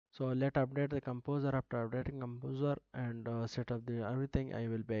So let update the composer. After updating composer and set up the everything, I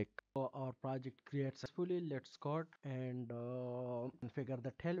will back. So our project creates successfully. Let's code and configure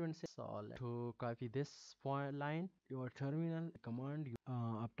the tailwind. So to copy this point line, your terminal command.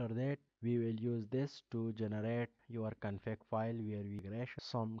 After that, we will use this to generate your config file where we create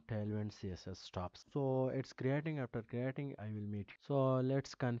some tailwind CSS stops. So it's creating. After creating, I will meet you. So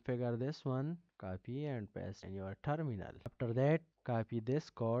let's configure this one. Copy and paste in your terminal. After that, copy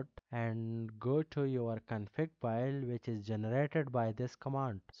this code and go to your config file which is generated by this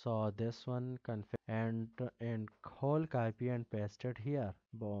command. So this one config and whole copy and paste it here.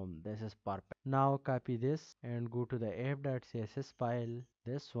 Boom, this is perfect. Now copy this and go to the app.css file,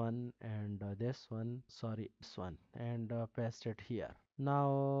 this one and this one, sorry, this one, and paste it here.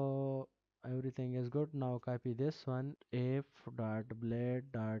 Now everything is good. Now copy this one, if.blade.php.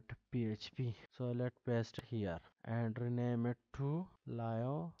 So let's paste here and rename it to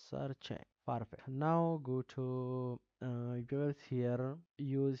Lio searching. Perfect. Now go to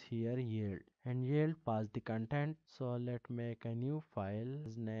use here yield and yield pass the content. So let make a new file.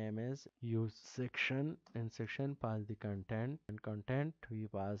 His name is use section and section pass the content and content we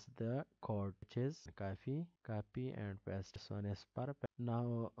pass the code which is copy and paste. This one is perfect.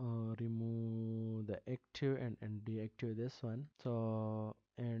 Now remove the active and deactive this one. So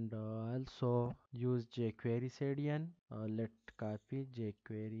and also use jQuery CDN. Let copy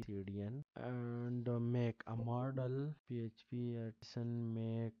jQuery CDN and make a model PHP artisan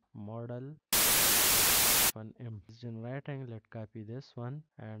make model one is generating. Let copy this one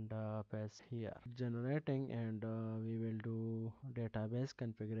and paste here generating and we will do database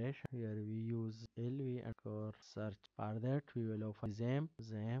configuration. Here we use lv and core search. For that we will open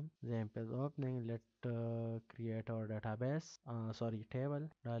XAMPP is opening. Let create our database table.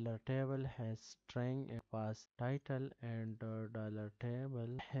 Dollar table has string and pass title and dollar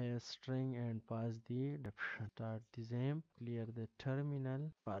table has string and pass the description. Start the XAMPP, clear the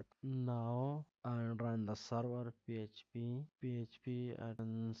terminal. Now and run the server php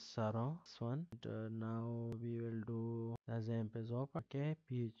and server this one. And, now we will do the XAMPP is open. Okay,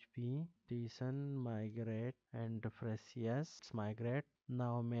 php decent migrate and refresh. Yes, it's migrate.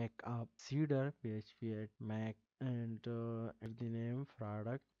 Now make a seeder php at mac and at the name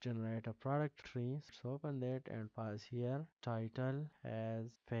product, generate a product tree. Let's open that and pass here title as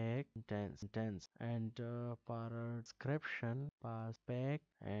fake intense and para description pass pack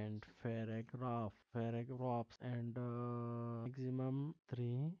and paragraphs and maximum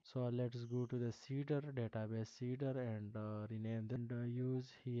 3. So let's go to the seeder database seeder and rename them and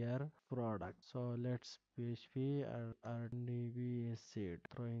use here product. So let's php rdb seed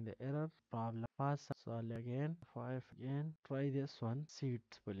throwing the error problem pass. So again 5 again try this one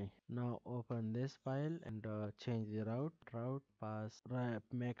successfully. Now open this file and change the route pass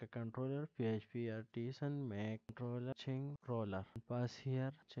make a controller php artisan make controller ching roller pass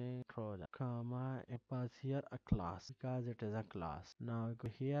here change roller comma and pass here a class because it is a class. Now go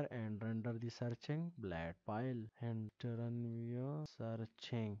here and render the searching blade file and run your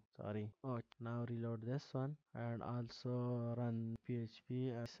searching. Sorry. Okay, now reload this one and also run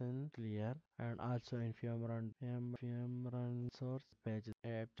php async clear and also npm run source page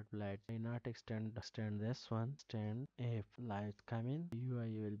app blade. I not extend this one stand if light come in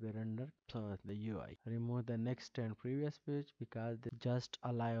UI will be rendered. So the UI remove the next and previous page because they just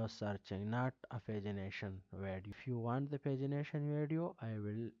allow searching not a pagination video. If you want the pagination video I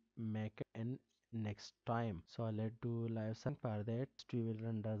will make it in next time. So let's do live sync. For that we will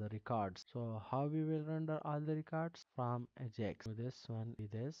render the records. So how we will render all the records from ajax. So this one is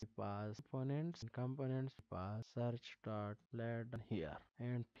this we pass components pass search dot blade here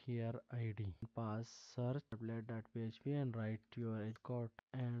and here id pass search blade.php and write your edge code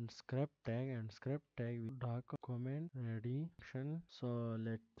and script tag with document ready function. So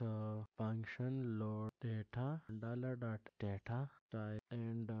let function load data dollar dot data type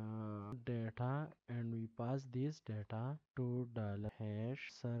and data and we pass this data to dollar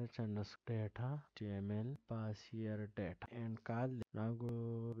hash search underscore data html pass here data and call now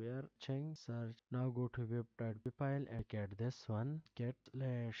go where change search. Now go to web.php file and get this one get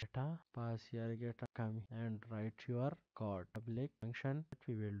slash data pass here get a come and write your code public function. What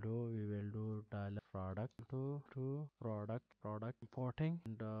we will do dollar product to product importing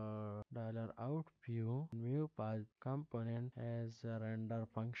and dollar out view pass component as a render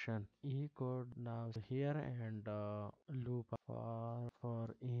function e code. Now here and loop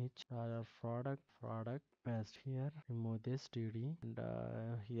for each image product paste here, remove this dd, and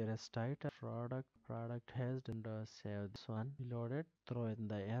here is title product has, and save this one, reload it, throw in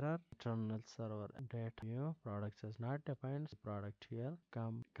the error, internal server data view products is not defined, so product here,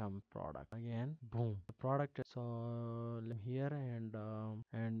 come product again, boom, the product is, so here,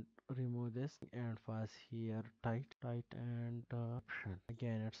 and remove this and pass here tight and option,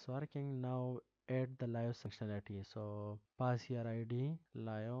 again it's working. Now add the live functionality, so pass here id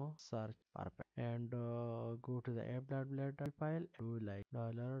live search, perfect, and go to the app.blad file, do like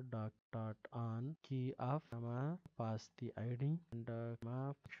dollar dot on key of comma, pass the id, and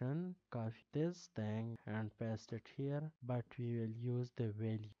comma function, copy this thing and paste it here, but we will use the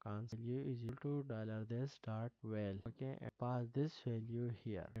value, value is equal to dollar this dot val, okay, and pass this value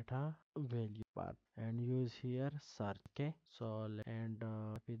here, data value path, and use here search, okay, so and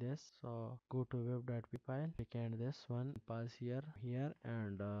copy this, so go to web.p file, click and this one, pass here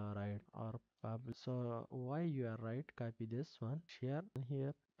and write or publish, so why you are right, copy this one, share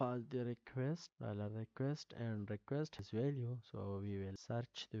here, pass the request dollar request and request his value, so we will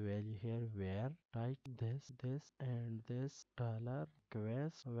search the value here, where type this and this dollar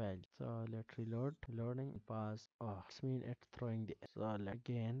request value, so let's reloading, pass, oh it's mean it's throwing the, so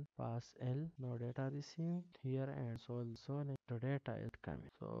again pass l, no data received here, and so the data is coming,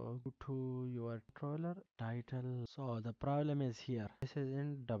 so go to your controller title, so the problem is here, this is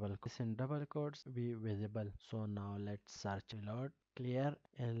in double quotes be visible, so now let's search, reload, clear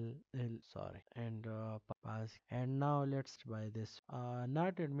l sorry, and pass, and now let's buy this,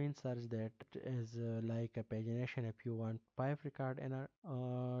 not it means search, that is like a pagination, if you want 5 record in a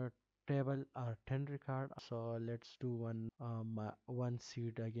table or 10 record, so let's do one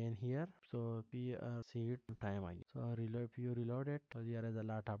seed again here, so be a seed time again, so reload, if you reload it, so there is a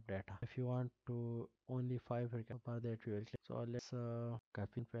lot of data, if you want to only 5 record, for that we will click, so let's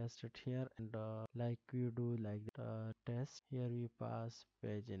copy and paste it here, and like we do like test, here we pass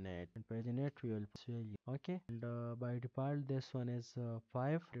paginate, and paginate we will pass value, okay, and by default this one is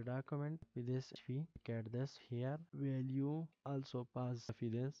 5, the document with this fee, get this here value, also pass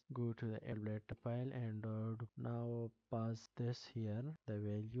this, go to the applet file, and now pass this here the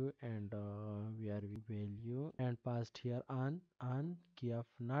value, and where we value, and passed here on key of,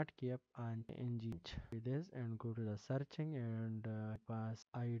 not key of, on ng with this, and go to the searching, and pass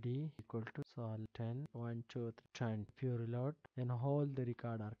id equal to, so 10 1 2 3 10, if you reload, then all the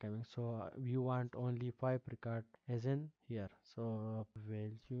record are coming, so you want only 5 record as in here, so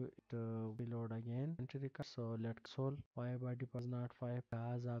value it reload again entry record, so let's solve why by default not 5,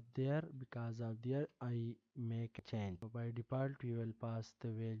 because of there I make a change, so by default we will pass the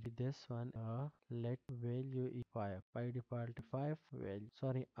value, this one let value is 5, by default 5 value,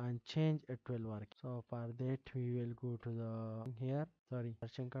 sorry, and change it will work, so for that we will go to the here, sorry,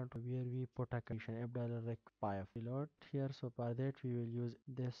 searching control, where we put a condition f dollar rec 5, reload here, so for that we will use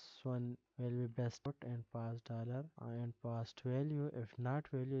this one, will be best put, and pass dollar and past value, if not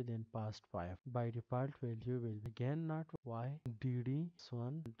value then past 5, by default value will be again not, why dd this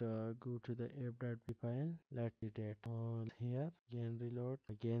one, and go to the app.p file, let it date all here, again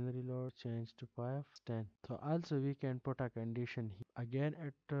reload, change to 5 10, so also we can put a condition here, again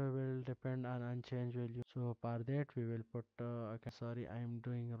it will depend on unchanged value, so for that we will put okay, sorry, I am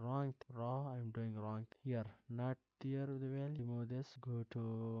doing wrong I'm doing wrong here, not there the value, remove this, go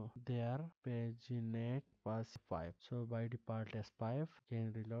to there paginate pass 5, so by default is 5,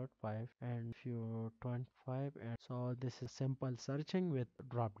 again reload 5, and if you 25, and so this is simple searching with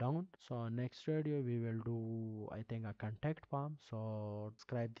drop down, so next video we will do I think a contact form, so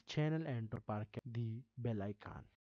subscribe the channel and park the bell icon.